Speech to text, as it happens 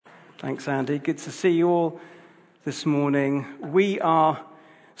Thanks, Andy. Good to see you all this morning. We are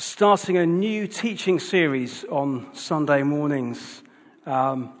starting a new teaching series on Sunday mornings.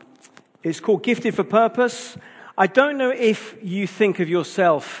 It's called Gifted for Purpose. I don't know if you think of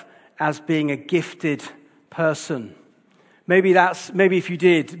yourself as being a gifted person. Maybe if you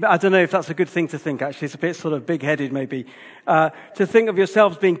did, I don't know if that's a good thing to think, actually. It's a bit sort of big-headed, maybe, to think of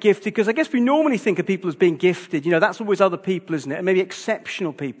yourselves being gifted, because I guess we normally think of people as being gifted. You know, that's always other people, isn't it? And maybe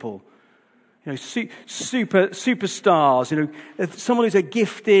exceptional people. You know, superstars, you know, someone who's a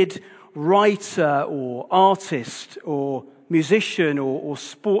gifted writer or artist or musician or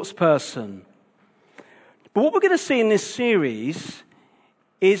sports person. But what we're going to see in this series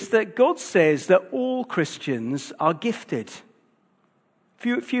is that God says that all Christians are gifted.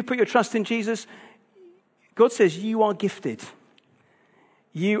 If you put your trust in Jesus, God says you are gifted.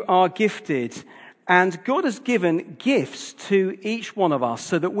 You are gifted. And God has given gifts to each one of us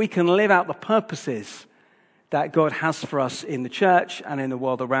so that we can live out the purposes that God has for us in the church and in the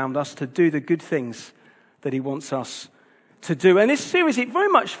world around us, to do the good things that He wants us to do. And this series, it very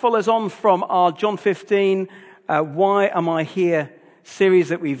much follows on from our John 15, Why Am I Here series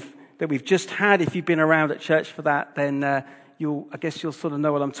that we've just had. If you've been around at church for that, then you'll sort of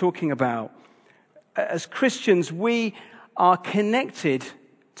know what I'm talking about. As Christians, we are connected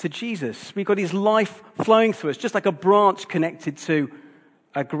to Jesus. We've got His life flowing through us, just like a branch connected to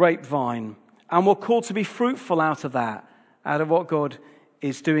a grapevine. And we're called to be fruitful out of that, out of what God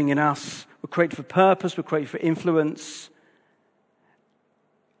is doing in us. We're created for purpose, we're created for influence.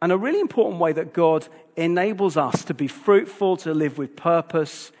 And a really important way that God enables us to be fruitful, to live with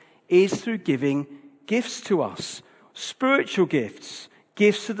purpose, is through giving gifts to us. Spiritual gifts,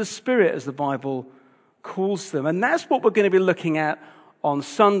 gifts of the Spirit, as the Bible calls them. And that's what we're going to be looking at on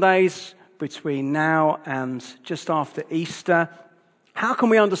Sundays between now and just after Easter. How can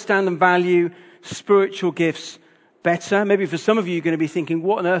we understand and value spiritual gifts better? Maybe for some of you, you're going to be thinking,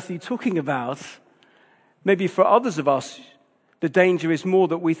 what on earth are you talking about? Maybe for others of us, the danger is more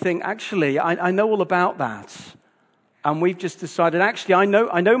that we think, actually, I know all about that. And we've just decided, actually, I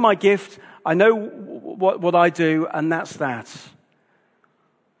know my gift, I know what I do, and that's that.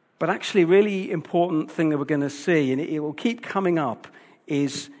 But actually, a really important thing that we're going to see, and it will keep coming up,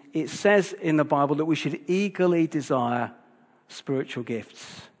 is it says in the Bible that we should eagerly desire spiritual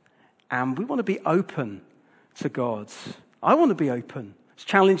gifts. And we want to be open to God. I want to be open. It's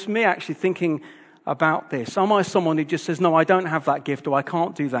challenged me, actually, thinking about this. Am I someone who just says, no, I don't have that gift, or I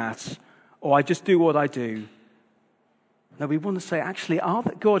can't do that, or I just do what I do? No, we want to say, actually,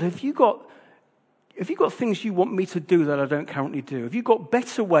 God, have you got things you want me to do that I don't currently do? Have you got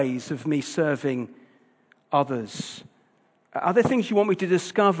better ways of me serving others? Are there things you want me to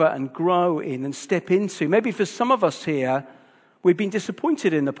discover and grow in and step into? Maybe for some of us here, we've been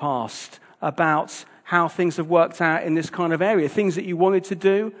disappointed in the past about how things have worked out in this kind of area. Things that you wanted to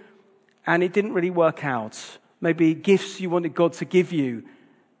do, and it didn't really work out. Maybe gifts you wanted God to give you,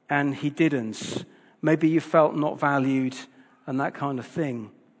 and He didn't. Maybe you felt not valued, and that kind of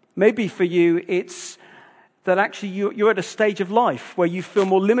thing. Maybe for you, it's that actually you're at a stage of life where you feel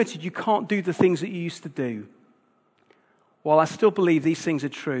more limited. You can't do the things that you used to do. While I still believe these things are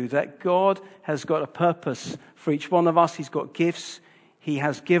true, that God has got a purpose for each one of us. He's got gifts He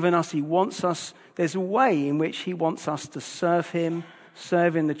has given us. He wants us. There's a way in which He wants us to serve Him,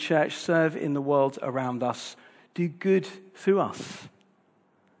 serve in the church, serve in the world around us, do good through us,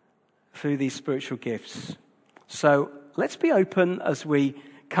 through these spiritual gifts. So let's be open as we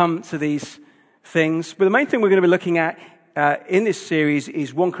come to these things. But the main thing we're going to be looking at in this series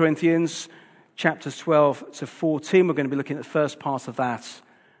is 1 Corinthians chapters 12 to 14. We're going to be looking at the first part of that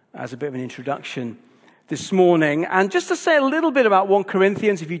as a bit of an introduction this morning. And just to say a little bit about 1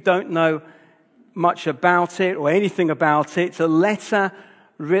 Corinthians, if you don't know much about it or anything about it, it's a letter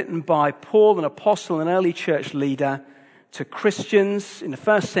written by Paul, an apostle, an early church leader, to Christians in the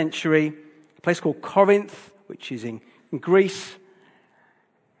first century, a place called Corinth, which is in Greece.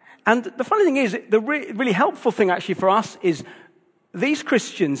 And the funny thing is, the really helpful thing actually for us is these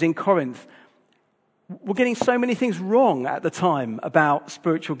Christians in Corinth were getting so many things wrong at the time about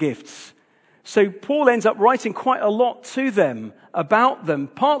spiritual gifts. So Paul ends up writing quite a lot to them about them,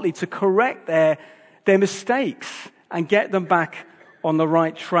 partly to correct their mistakes and get them back on the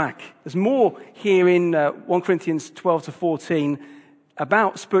right track. There's more here in 1 Corinthians 12 to 14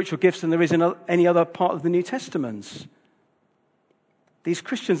 about spiritual gifts than there is in any other part of the New Testament. These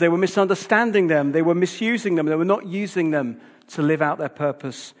Christians, they were misunderstanding them, they were misusing them, they were not using them to live out their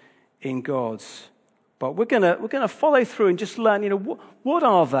purpose in God. But we're going to follow through and just learn, what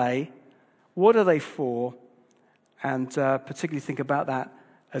are they? What are they for? And particularly think about that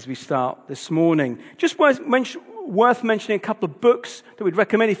as we start this morning. Just worth mentioning a couple of books that we'd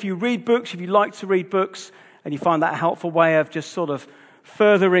recommend if you read books, if you like to read books, and you find that a helpful way of just sort of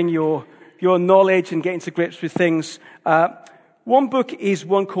furthering your knowledge and getting to grips with things. One book is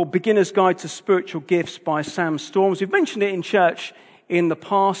one called Beginner's Guide to Spiritual Gifts by Sam Storms. We've mentioned it in church in the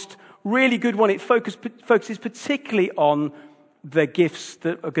past. Really good one. It focuses particularly on the gifts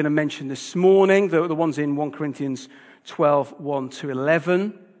that are going to mention this morning, the ones in 1 Corinthians 12, 1 to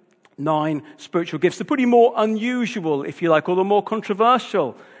 11. 9 spiritual gifts. They're pretty more unusual, if you like, or the more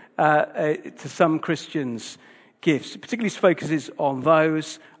controversial to some Christians' gifts. It particularly focuses on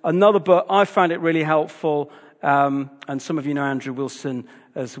those. Another book, I found it really helpful, and some of you know Andrew Wilson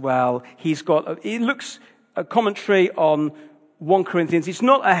as well. He looks a commentary on 1 Corinthians. It's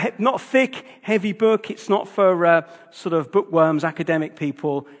not a thick, heavy book. It's not for sort of bookworms, academic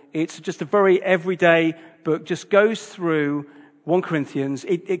people. It's just a very everyday book. Just goes through 1 Corinthians.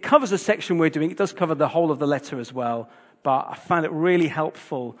 It covers a section we're doing. It does cover the whole of the letter as well. But I found it really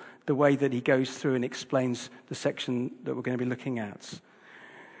helpful the way that he goes through and explains the section that we're going to be looking at.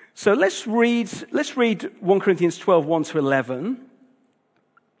 So let's read 1 Corinthians 12, 1 to 11.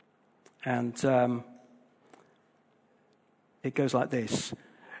 And it goes like this.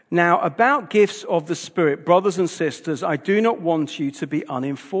 Now, about gifts of the Spirit, brothers and sisters, I do not want you to be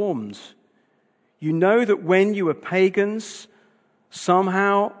uninformed. You know that when you were pagans,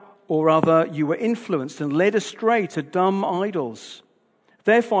 somehow or other you were influenced and led astray to dumb idols.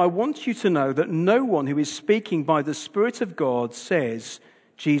 Therefore, I want you to know that no one who is speaking by the Spirit of God says,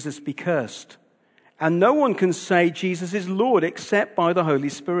 Jesus be cursed. And no one can say Jesus is Lord except by the Holy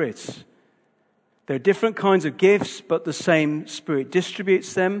Spirit. There are different kinds of gifts, but the same Spirit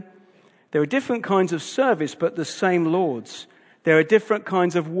distributes them. There are different kinds of service, but the same Lord's. There are different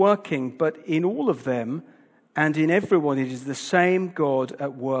kinds of working, but in all of them and in everyone it is the same God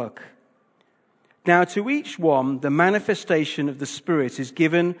at work. Now to each one the manifestation of the Spirit is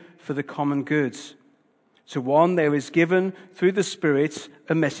given for the common good. To one there is given through the Spirit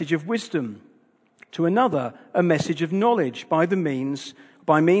a message of wisdom. To another a message of knowledge by means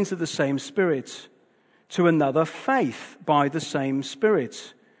of the same Spirit. To another faith by the same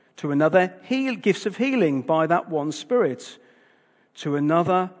Spirit. To another gifts of healing by that one Spirit. To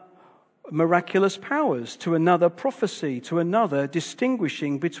another miraculous powers, to another prophecy, to another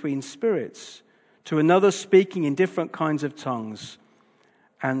distinguishing between spirits, to another speaking in different kinds of tongues,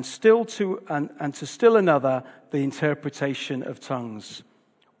 and to still another the interpretation of tongues.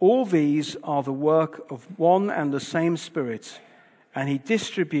 All these are the work of one and the same Spirit, and he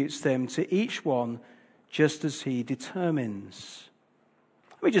distributes them to each one just as he determines.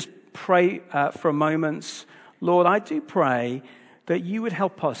 Let me just pray for a moment. Lord, I do pray that you would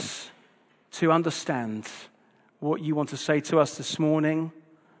help us to understand what you want to say to us this morning.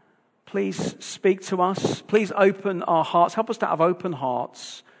 Please speak to us. Please open our hearts. Help us to have open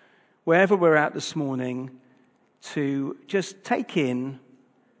hearts wherever we're at this morning to just take in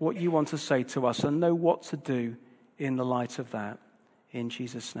what you want to say to us and know what to do in the light of that. In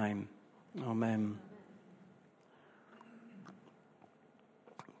Jesus' name, amen.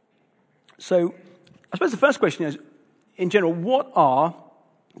 So I suppose the first question is, in general, what are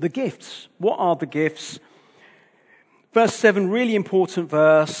the gifts? What are the gifts? Verse 7, really important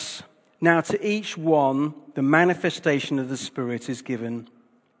verse. Now to each one, the manifestation of the Spirit is given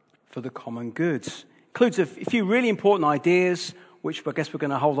for the common good. Includes a few really important ideas, which I guess we're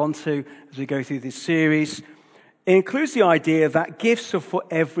going to hold on to as we go through this series. It includes the idea that gifts are for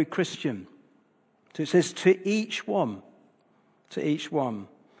every Christian. So it says to each one. To each one.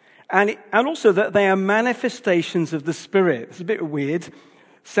 And also that they are manifestations of the Spirit. It's a bit weird.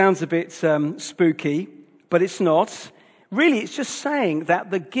 Sounds a bit spooky, but it's not. Really, it's just saying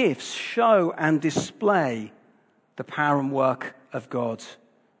that the gifts show and display the power and work of God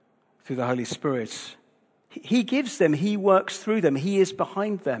through the Holy Spirit. He gives them, he works through them, he is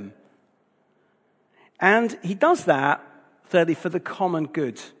behind them. And he does that, thirdly, for the common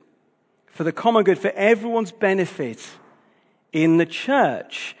good. For the common good, for everyone's benefit in the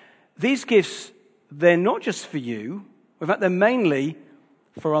church. These gifts, they're not just for you. In fact, they're mainly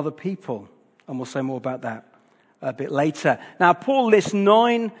for other people. And we'll say more about that a bit later. Now, Paul lists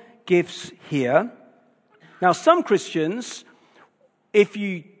 9 gifts here. Now, some Christians,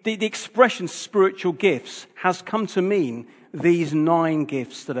 the expression spiritual gifts has come to mean these 9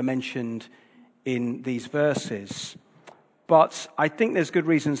 gifts that are mentioned in these verses. But I think there's good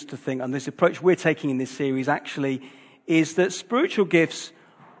reasons to think, and this approach we're taking in this series actually, is that spiritual gifts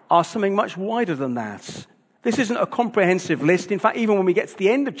are something much wider than that. This isn't a comprehensive list. In fact, even when we get to the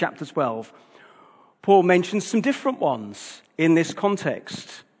end of chapter 12, Paul mentions some different ones in this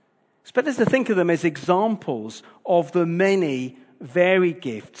context. It's better to think of them as examples of the many varied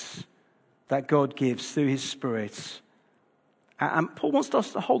gifts that God gives through his Spirit. And Paul wants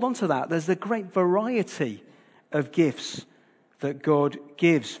us to hold on to that. There's a great variety of gifts that God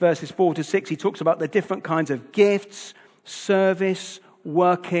gives. Verses 4 to 6, he talks about the different kinds of gifts, service,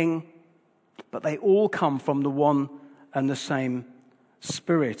 working, but they all come from the one and the same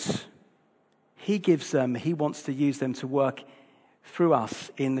Spirit. He gives them, he wants to use them to work through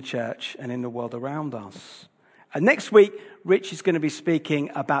us in the church and in the world around us. And next week, Rich is going to be speaking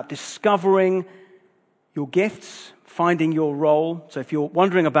about discovering your gifts, finding your role. So if you're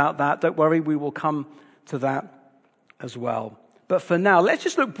wondering about that, don't worry, we will come to that as well. But for now, let's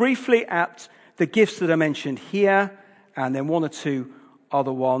just look briefly at the gifts that are mentioned here and then one or two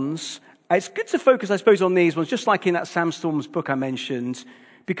other ones. It's good to focus, I suppose, on these ones, just like in that Sam Storms book I mentioned,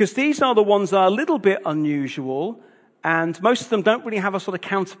 because these are the ones that are a little bit unusual, and most of them don't really have a sort of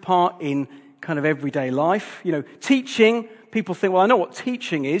counterpart in kind of everyday life. You know, teaching, people think, well, I know what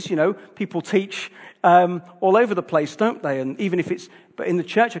teaching is. You know, people teach all over the place, don't they? And even if but in the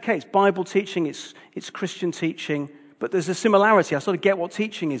church, okay, it's Bible teaching, it's Christian teaching, but there's a similarity. I sort of get what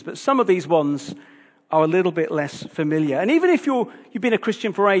teaching is, but some of these ones are a little bit less familiar. And even if you've been a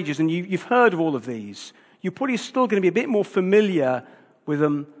Christian for ages and you've heard of all of these, you're probably still going to be a bit more familiar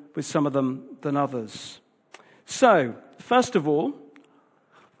with some of them than others. So, first of all,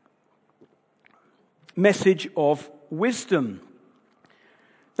 message of wisdom.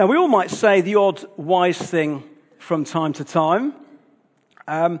 Now, we all might say the odd wise thing from time to time,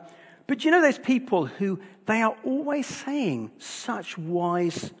 but you know there's people who, they are always saying such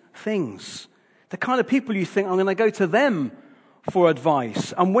wise things. The kind of people you think, I'm going to go to them for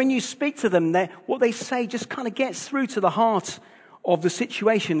advice. And when you speak to them, what they say just kind of gets through to the heart of the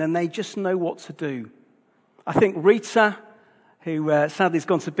situation, and they just know what to do. I think Rita, who sadly has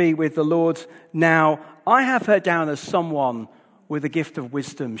gone to be with the Lord now, I have her down as someone with a gift of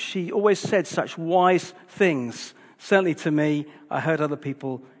wisdom. She always said such wise things. Certainly to me, I heard other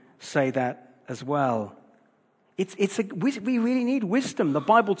people say that as well. We really need wisdom. The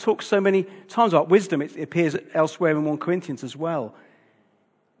Bible talks so many times about wisdom. It appears elsewhere in 1 Corinthians as well.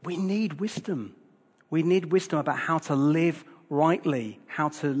 We need wisdom. We need wisdom about how to live rightly, how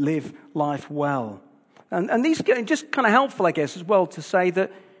to live life well. And these are just kind of helpful, I guess, as well, to say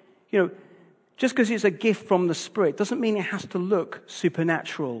that, you know, just because it's a gift from the Spirit doesn't mean it has to look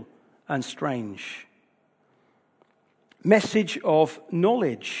supernatural and strange. Message of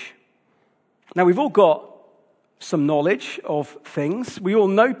knowledge. Now, we've all got some knowledge of things. We all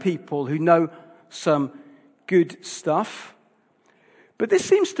know people who know some good stuff. But this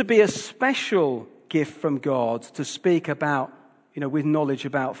seems to be a special gift from God to speak about, you know, with knowledge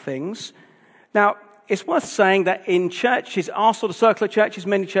about things. Now, it's worth saying that in churches, our sort of circular churches,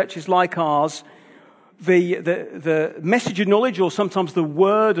 many churches like ours, the message of knowledge, or sometimes the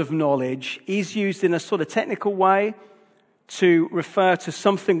word of knowledge, is used in a sort of technical way to refer to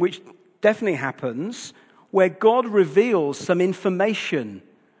something which definitely happens, where God reveals some information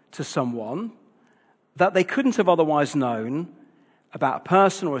to someone that they couldn't have otherwise known about a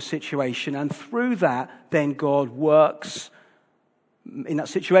person or a situation, and through that, then God works in that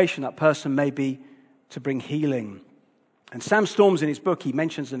situation, that person may be to bring healing. And Sam Storms, in his book, he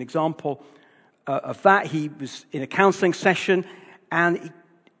mentions an example of that. He was in a counseling session, and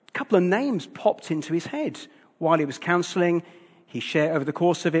a couple of names popped into his head while he was counseling. He shared over the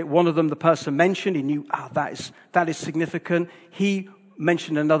course of it. One of them, the person mentioned, he knew, that is significant. He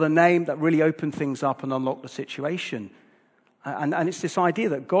mentioned another name that really opened things up and unlocked the situation. And it's this idea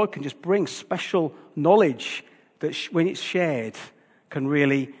that God can just bring special knowledge that when it's shared can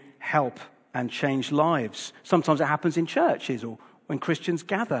really help and change lives. Sometimes it happens in churches or when Christians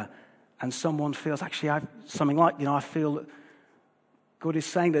gather and someone feels, actually, I feel that God is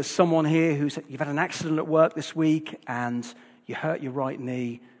saying there's someone here you've had an accident at work this week and you hurt your right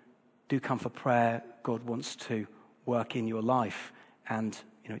knee. Do come for prayer. God wants to work in your life. And,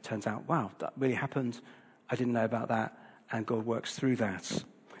 you know, it turns out, wow, that really happened. I didn't know about that. And God works through that.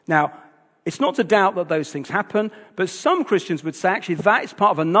 Now, it's not to doubt that those things happen, but some Christians would say, actually, that is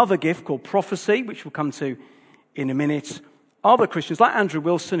part of another gift called prophecy, which we'll come to in a minute. Other Christians, like Andrew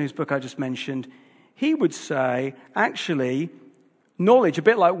Wilson, whose book I just mentioned, he would say, actually, knowledge, a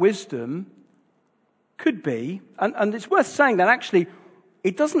bit like wisdom, could be, and it's worth saying that actually,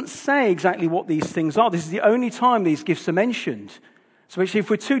 it doesn't say exactly what these things are. This is the only time these gifts are mentioned. So actually,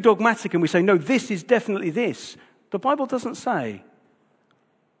 if we're too dogmatic and we say, no, this is definitely this, the Bible doesn't say.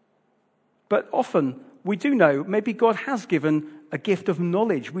 But often, we do know, maybe God has given a gift of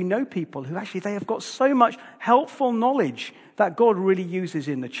knowledge. We know people who actually, they have got so much helpful knowledge that God really uses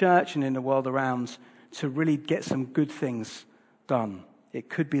in the church and in the world around to really get some good things done. It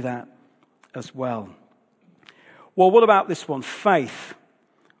could be that as well. Well, what about this one? Faith.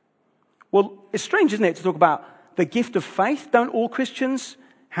 Well, it's strange, isn't it, to talk about the gift of faith? Don't all Christians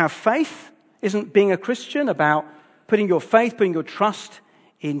have faith? Isn't being a Christian about putting your faith, putting your trust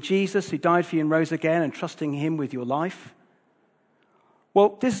in Jesus who died for you and rose again and trusting him with your life?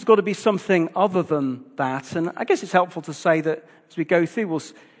 Well, this has got to be something other than that. And I guess it's helpful to say that as we go through,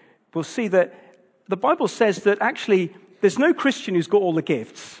 we'll see that the Bible says that actually there's no Christian who's got all the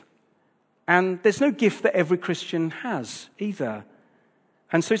gifts. And there's no gift that every Christian has either.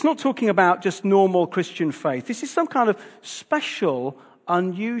 And so it's not talking about just normal Christian faith. This is some kind of special,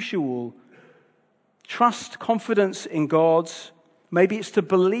 unusual trust, confidence in God. Maybe it's to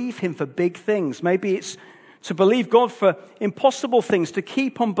believe him for big things. Maybe it's to believe God for impossible things, to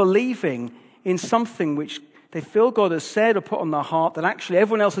keep on believing in something which they feel God has said or put on their heart that actually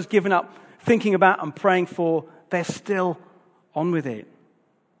everyone else has given up thinking about and praying for. They're still on with it.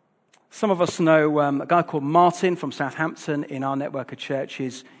 Some of us know a guy called Martin from Southampton in our network of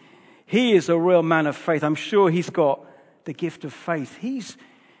churches. He is a real man of faith. I'm sure he's got the gift of faith. He's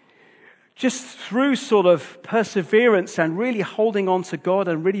just through sort of perseverance and really holding on to God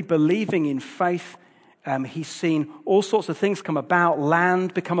and really believing in faith, he's seen all sorts of things come about,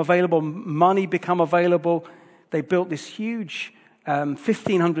 land become available, money become available. They built this huge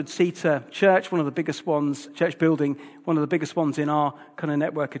 1,500-seater church, one of the biggest ones, church building, one of the biggest ones in our kind of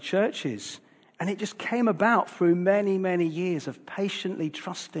network of churches. And it just came about through many, many years of patiently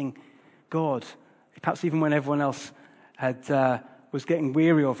trusting God, perhaps even when everyone else was getting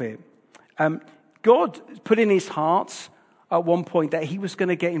weary of it. God put in his heart at one point that he was going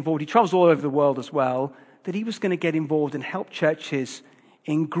to get involved. He travels all over the world as well, that he was going to get involved and help churches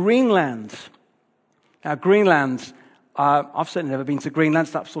in Greenland. Now, Greenland, I've certainly never been to Greenland.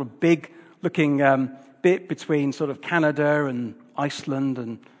 It's that sort of big-looking bit between sort of Canada and Iceland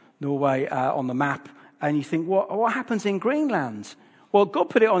and Norway on the map. And you think, what happens in Greenland? Well, God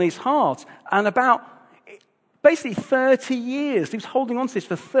put it on his heart. And about basically 30 years, he was holding on to this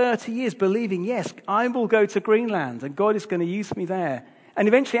for 30 years, believing, yes, I will go to Greenland and God is going to use me there. And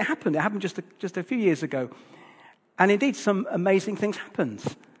eventually it happened. It happened just a few years ago. And indeed, some amazing things happened.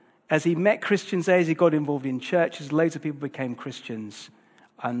 As he met Christians there, as he got involved in churches, loads of people became Christians.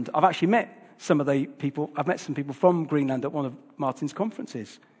 And I've actually met some people from Greenland at one of Martin's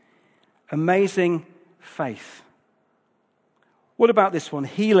conferences. Amazing faith. What about this one?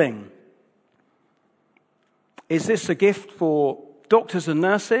 Healing. Is this a gift for doctors and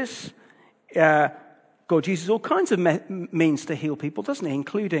nurses? God uses all kinds of means to heal people, doesn't he?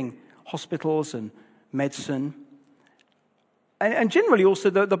 Including hospitals and medicine. And generally also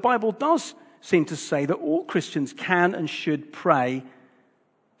the Bible does seem to say that all Christians can and should pray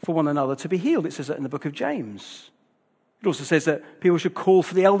for one another to be healed. It says that in the book of James. It also says that people should call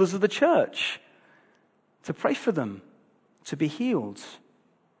for the elders of the church to pray for them to be healed.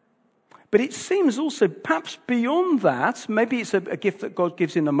 But it seems also perhaps beyond that, maybe it's a gift that God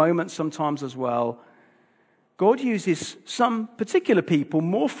gives in the moment sometimes as well. God uses some particular people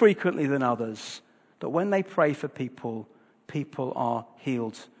more frequently than others, that when they pray for people, people are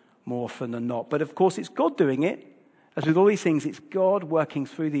healed more often than not. But of course, it's God doing it. As with all these things, it's God working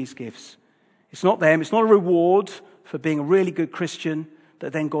through these gifts. It's not them. It's not a reward for being a really good Christian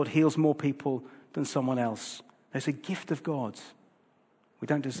that then God heals more people than someone else. It's a gift of God. We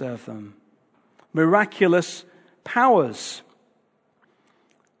don't deserve them. Miraculous powers.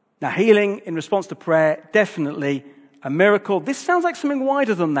 Now, healing in response to prayer, definitely a miracle. This sounds like something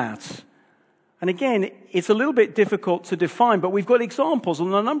wider than that. And again, it's a little bit difficult to define, but we've got examples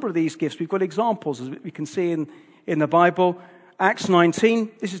on a number of these gifts. We've got examples, as we can see in the Bible. Acts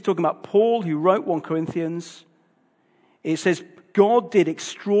 19, this is talking about Paul, who wrote 1 Corinthians. It says, God did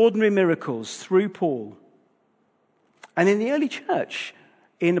extraordinary miracles through Paul. And in the early church,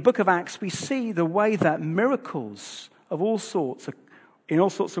 in the book of Acts, we see the way that miracles of all sorts, in all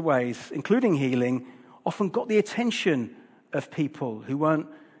sorts of ways, including healing, often got the attention of people who weren't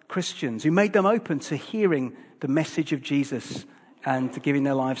Christians, who made them open to hearing the message of Jesus and to giving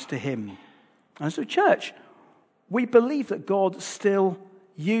their lives to him. And so, church, we believe that God still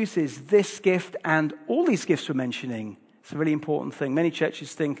uses this gift and all these gifts we're mentioning. It's a really important thing. Many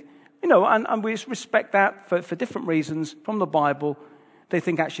churches think, and we respect that for different reasons from the Bible. They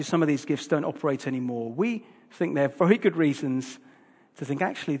think actually some of these gifts don't operate anymore. We think they're very good reasons to think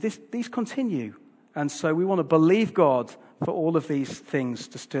actually these continue. And so we want to believe God for all of these things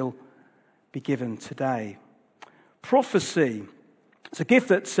to still be given today. Prophecy. It's a gift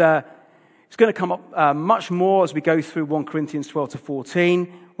that's it's going to come up much more as we go through 1 Corinthians 12 to 14.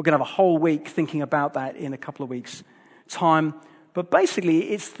 We're going to have a whole week thinking about that in a couple of weeks' time. But basically,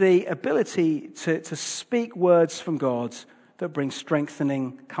 it's the ability to speak words from God that bring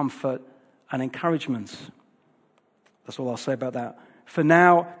strengthening, comfort, and encouragement. That's all I'll say about that. For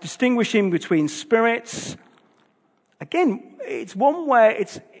now, distinguishing between spirits. Again, it's one where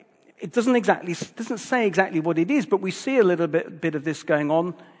it doesn't say exactly what it is, but we see a little bit of this going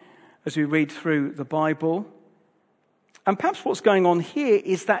on as we read through the Bible. And perhaps what's going on here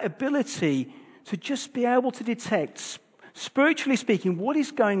is that ability to just be able to detect, spiritually speaking, what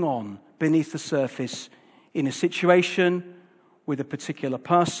is going on beneath the surface in a situation with a particular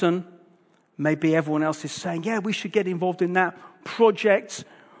person. Maybe everyone else is saying, yeah, we should get involved in that project.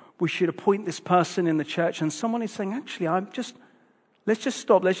 We should appoint this person in the church. And someone is saying, actually, let's just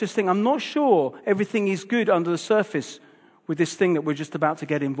stop. Let's just think, I'm not sure everything is good under the surface with this thing that we're just about to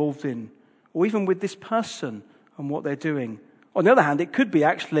get involved in. Or even with this person and what they're doing. On the other hand, it could be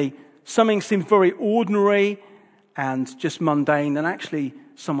actually something seems very ordinary and just mundane. And actually,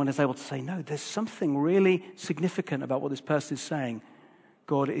 someone is able to say, no, there's something really significant about what this person is saying.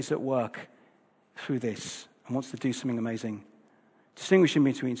 God is at work through this and wants to do something amazing. Distinguishing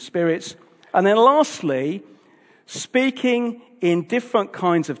between spirits. And then lastly, speaking in different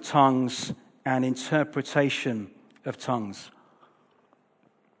kinds of tongues and interpretation of tongues.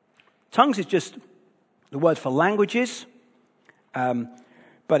 Tongues is just the word for languages,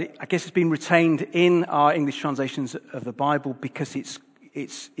 but I guess it's been retained in our English translations of the Bible because it's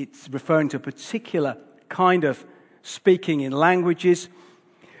referring to a particular kind of speaking in languages.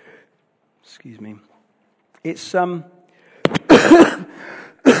 Excuse me. It's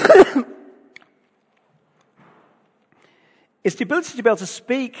it's the ability to be able to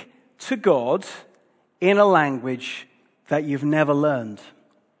speak to God in a language that you've never learned.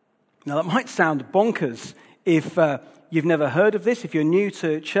 Now, that might sound bonkers if you've never heard of this, if you're new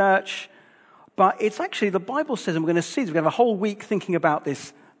to church, but it's actually, the Bible says, and we're going to see this, we're going to have a whole week thinking about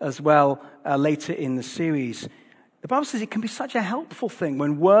this as well later in the series. The Bible says it can be such a helpful thing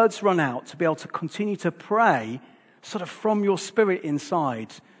when words run out to be able to continue to pray sort of from your spirit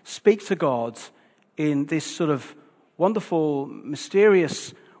inside. Speak to God in this sort of wonderful,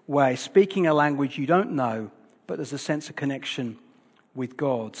 mysterious way, speaking a language you don't know, but there's a sense of connection with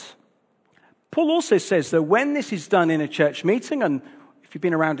God. Paul also says that when this is done in a church meeting, and if you've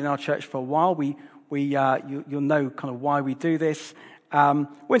been around in our church for a while, you'll know kind of why we do this.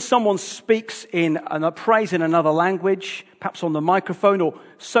 When someone speaks prays in another language, perhaps on the microphone or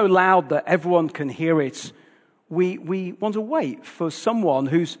so loud that everyone can hear it, we want to wait for someone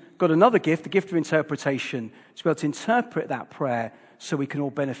who's got another gift, the gift of interpretation, to be able to interpret that prayer so we can all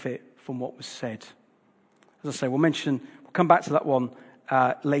benefit from what was said. As I say, we'll come back to that one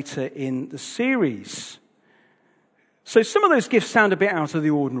later in the series. So some of those gifts sound a bit out of the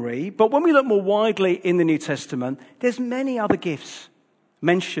ordinary, but when we look more widely in the New Testament, there's many other gifts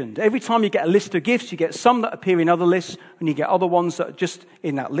mentioned. Every time you get a list of gifts, you get some that appear in other lists, and you get other ones that are just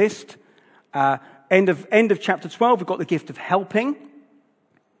in that list. End of chapter 12, we've got the gift of helping.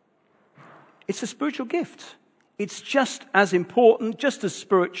 It's a spiritual gift. It's just as important, just as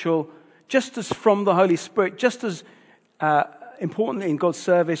spiritual, just as from the Holy Spirit, just as important in God's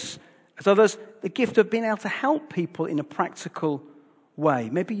service as others. The gift of being able to help people in a practical way.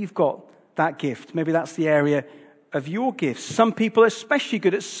 Maybe you've got that gift. Maybe that's the area of your gifts. Some people are especially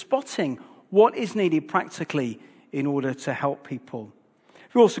good at spotting what is needed practically in order to help people.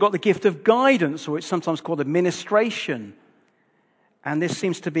 We've also got the gift of guidance, or it's sometimes called administration. And this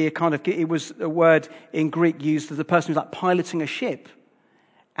seems to be it was a word in Greek used as a person who's like piloting a ship.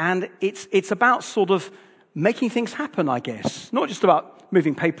 And it's about sort of making things happen, I guess. Not just about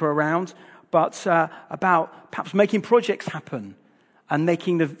moving paper around, but about perhaps making projects happen and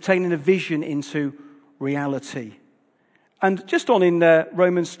turning a vision into reality. And just on in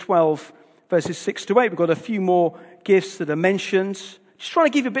Romans 12, verses 6 to 8, we've got a few more gifts that are mentioned. Just trying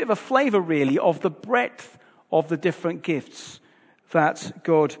to give you a bit of a flavor, really, of the breadth of the different gifts that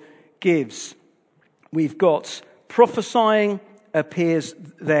God gives. We've got prophesying appears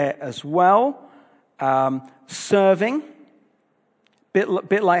there as well. Serving,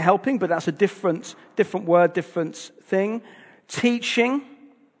 bit like helping, but that's a different word, different thing. Teaching,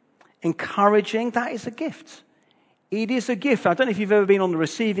 encouraging, that is a gift. It is a gift. I don't know if you've ever been on the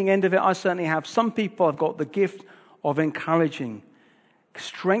receiving end of it. I certainly have. Some people have got the gift of encouraging,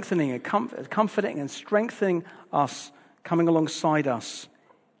 strengthening and comforting and strengthening us, coming alongside us.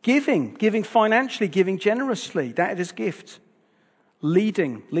 Giving financially, giving generously, that is gift.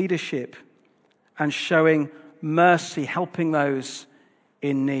 Leadership, and showing mercy, helping those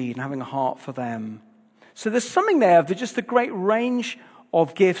in need and having a heart for them. So there's something there of just the great range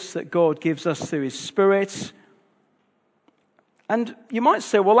of gifts that God gives us through his Spirit. And you might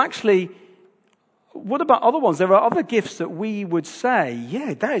say, well, actually, what about other ones? There are other gifts that we would say,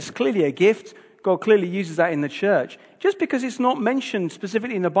 yeah, that is clearly a gift. God clearly uses that in the church. Just because it's not mentioned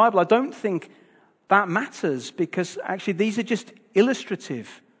specifically in the Bible, I don't think that matters, because actually these are just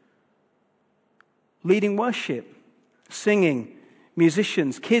illustrative. Leading worship, singing,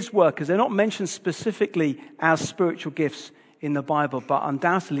 musicians, kids workers, they're not mentioned specifically as spiritual gifts in the Bible, but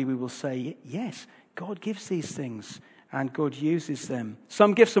undoubtedly we will say, yes, God gives these things and God uses them.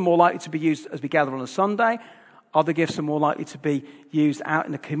 Some gifts are more likely to be used as we gather on a Sunday. Other gifts are more likely to be used out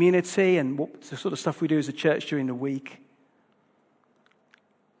in the community and the sort of stuff we do as a church during the week.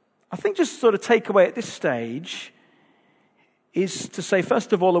 I think just sort of takeaway at this stage is to say,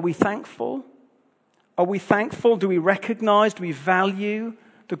 first of all, are we thankful? Are we thankful? Do we recognize, do we value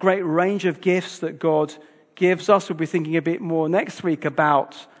the great range of gifts that God gives us? We'll be thinking a bit more next week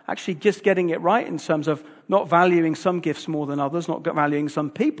about actually just getting it right in terms of not valuing some gifts more than others, not valuing some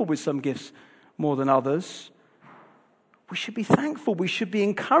people with some gifts more than others. We should be thankful. We should be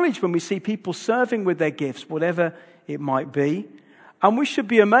encouraged when we see people serving with their gifts, whatever it might be. And we should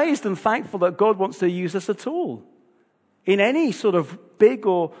be amazed and thankful that God wants to use us at all. In any sort of big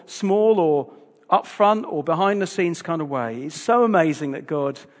or small or up front or behind the scenes kind of way. It's so amazing that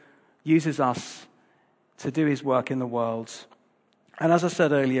God uses us to do his work in the world. And as I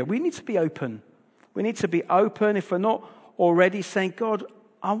said earlier, we need to be open. We need to be open if we're not already saying, God,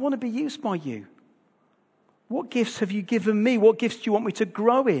 I want to be used by you. What gifts have you given me? What gifts do you want me to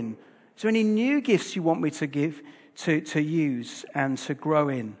grow in? Is there any new gifts you want me to give, to use and to grow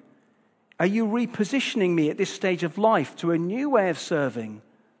in? Are you repositioning me at this stage of life to a new way of serving,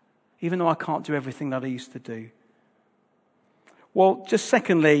 even though I can't do everything that I used to do? Well, just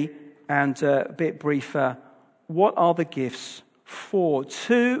secondly, and a bit briefer, what are the gifts for?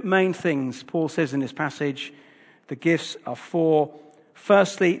 Two main things Paul says in this passage. The gifts are for,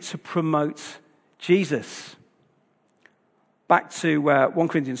 firstly, to promote Jesus. Back to 1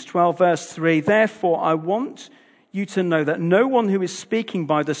 Corinthians 12, verse 3. Therefore, I want you to know that no one who is speaking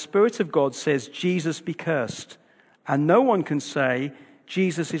by the Spirit of God says, Jesus be cursed. And no one can say,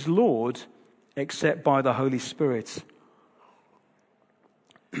 Jesus is Lord, except by the Holy Spirit.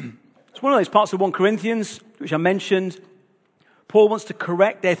 It's one of those parts of 1 Corinthians, which I mentioned. Paul wants to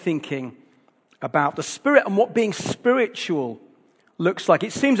correct their thinking about the Spirit and what being spiritual looks like.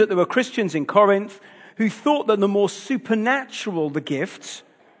 It seems that there were Christians in Corinth who thought that the more supernatural the gifts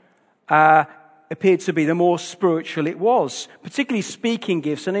appeared to be, the more spiritual it was. Particularly speaking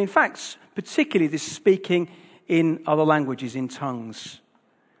gifts, and in fact, particularly this speaking in other languages, in tongues.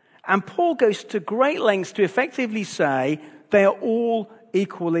 And Paul goes to great lengths to effectively say they are all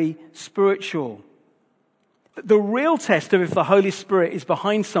equally spiritual. The real test of if the Holy Spirit is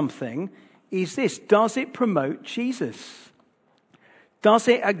behind something is this: does it promote Jesus? Does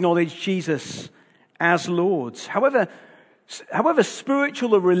it acknowledge Jesus as Lord? However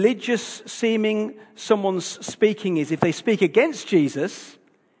spiritual or religious seeming someone's speaking is, if they speak against Jesus,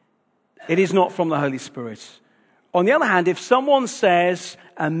 it is not from the Holy Spirit. On the other hand, if someone says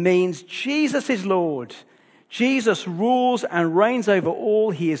and means Jesus is Lord, Jesus rules and reigns over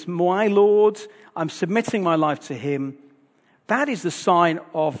all, he is my Lord, I'm submitting my life to him, that is the sign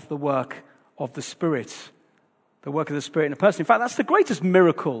of the work of the Spirit. The work of the Spirit in a person. In fact, that's the greatest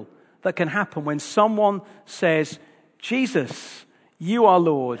miracle that can happen when someone says, Jesus, you are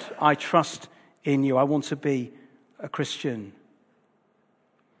Lord, I trust in you, I want to be a Christian.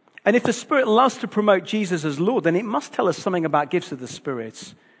 And if the Spirit loves to promote Jesus as Lord, then it must tell us something about gifts of the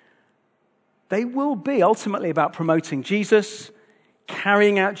Spirit. They will be ultimately about promoting Jesus,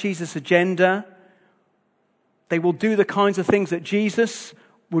 carrying out Jesus' agenda. They will do the kinds of things that Jesus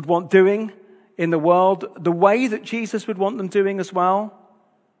would want doing in the world, the way that Jesus would want them doing as well.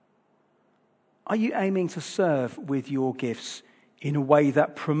 Are you aiming to serve with your gifts in a way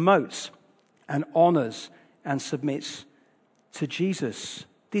that promotes and honors and submits to Jesus?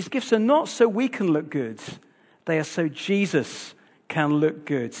 These gifts are not so we can look good. They are so Jesus can look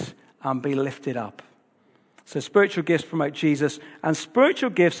good and be lifted up. So spiritual gifts promote Jesus, and spiritual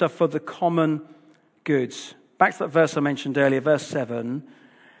gifts are for the common goods. Back to that verse I mentioned earlier, verse 7.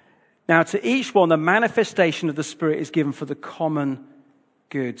 Now to each one, the manifestation of the Spirit is given for the common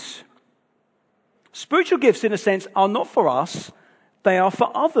goods. Spiritual gifts, in a sense, are not for us. They are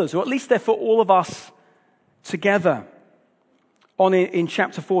for others, or at least they're for all of us together. On in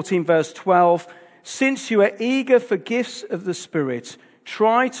chapter 14, verse 12, since you are eager for gifts of the Spirit,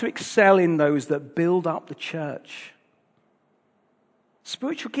 try to excel in those that build up the church.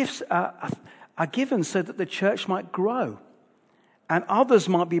 Spiritual gifts are given so that the church might grow and others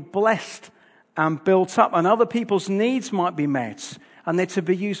might be blessed and built up and other people's needs might be met, and they're to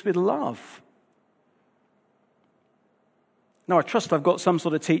be used with love. Now, I trust I've got some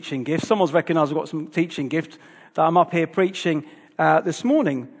sort of teaching gift. Someone's recognised I've got some teaching gift that I'm up here preaching this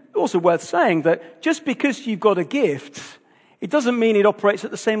morning. Also worth saying that just because you've got a gift, it doesn't mean it operates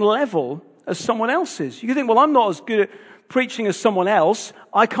at the same level as someone else's. You can think, well, I'm not as good at preaching as someone else.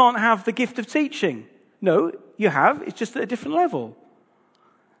 I can't have the gift of teaching. No, you have. It's just at a different level.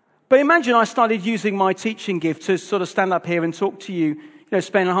 But imagine I started using my teaching gift to sort of stand up here and talk to you,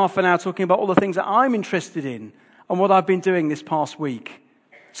 spend half an hour talking about all the things that I'm interested in and what I've been doing this past week.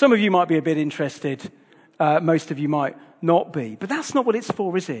 Some of you might be a bit interested. Most of you might not be. But that's not what it's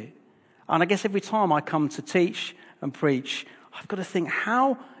for, is it? And I guess every time I come to teach and preach, I've got to think,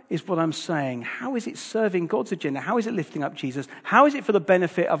 how is what I'm saying? How is it serving God's agenda? How is it lifting up Jesus? How is it for the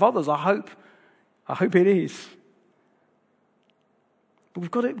benefit of others? I hope it is. But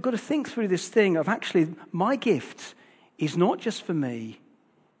we've got to think through this thing of actually my gift is not just for me,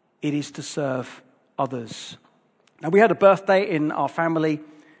 it is to serve others. Now, we had a birthday in our family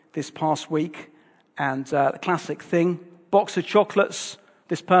this past week, and the classic thing, box of chocolates.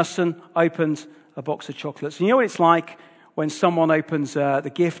 This person opened a box of chocolates. And you know what it's like when someone opens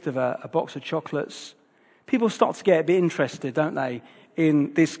the gift of a box of chocolates? People start to get a bit interested, don't they,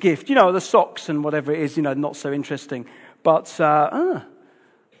 in this gift. The socks and whatever it is, not so interesting. But I've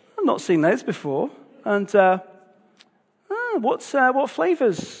not seen those before. And what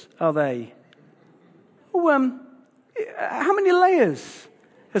flavours are they? Oh, how many layers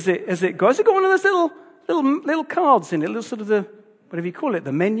has it got? Has it got one of those little cards in it? Little sort of whatever you call it,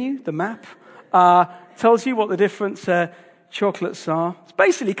 the menu, the map, tells you what the different chocolates are. It's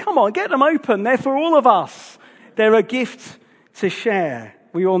basically, come on, get them open. They're for all of us. They're a gift to share.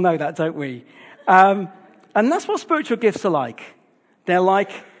 We all know that, don't we? And that's what spiritual gifts are like. They're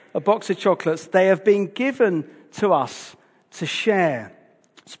like a box of chocolates. They have been given to us to share.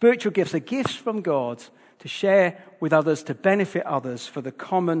 Spiritual gifts are gifts from God to share with others, to benefit others for the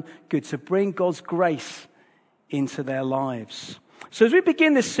common good, to bring God's grace into their lives. So as we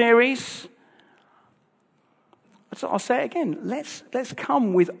begin this series, I'll say it again, let's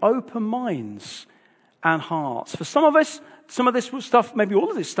come with open minds and hearts. For some of us, some of this stuff, maybe all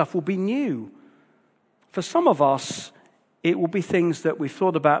of this stuff will be new. For some of us, it will be things that we've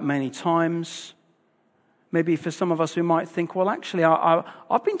thought about many times. Maybe for some of us, we might think, well, actually,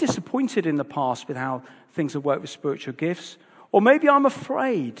 I've been disappointed in the past with how things have worked with spiritual gifts. Or maybe I'm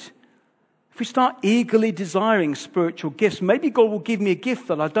afraid. If we start eagerly desiring spiritual gifts, maybe God will give me a gift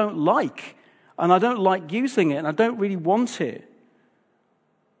that I don't like, and I don't like using it, and I don't really want it.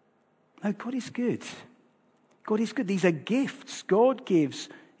 No, God is good. God is good. These are gifts. God gives.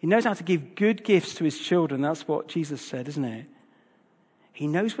 He knows how to give good gifts to his children. That's what Jesus said, isn't it? He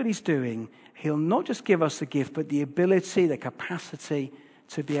knows what he's doing. He'll not just give us a gift, but the ability, the capacity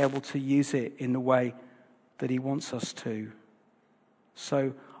to be able to use it in the way that he wants us to.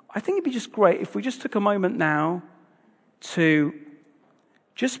 So I think it'd be just great if we just took a moment now to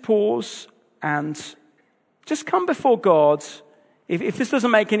just pause and just come before God. If this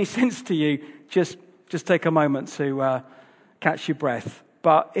doesn't make any sense to you, just take a moment to catch your breath.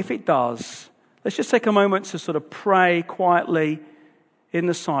 But if it does, let's just take a moment to sort of pray quietly in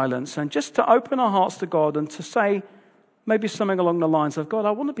the silence and just to open our hearts to God and to say maybe something along the lines of, God,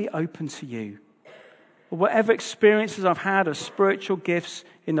 I want to be open to you. Whatever experiences I've had of spiritual gifts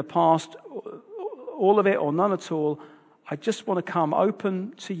in the past, all of it or none at all, I just want to come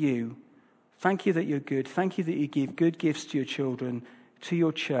open to you. Thank you that you're good. Thank you that you give good gifts to your children, to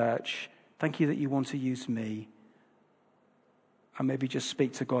your church. Thank you that you want to use me. And maybe just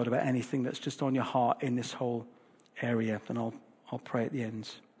speak to God about anything that's just on your heart in this whole area. And I'll pray at the end.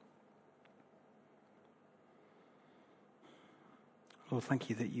 Lord, thank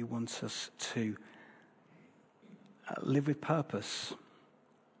you that you want us to live with purpose.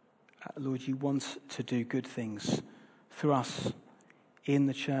 Lord, you want to do good things through us, in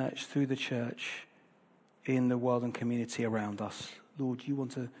the church, through the church, in the world and community around us. Lord, you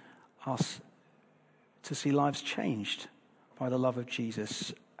want us to see lives changed by the love of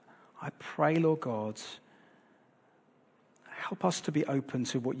Jesus. I pray, Lord God, help us to be open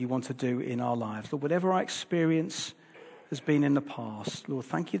to what you want to do in our lives. Lord, whatever our experience has been in the past, Lord,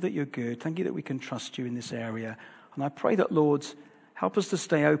 thank you that you're good. Thank you that we can trust you in this area. And I pray that, Lord, help us to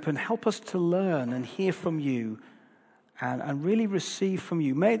stay open. Help us to learn and hear from you and really receive from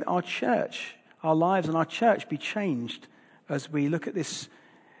you. May our church, our lives and our church be changed as we look at this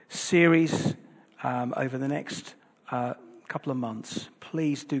series over the next couple of months.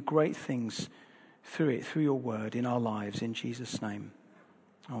 Please do great things through it, through your word in our lives, in Jesus' name.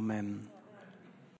 Amen.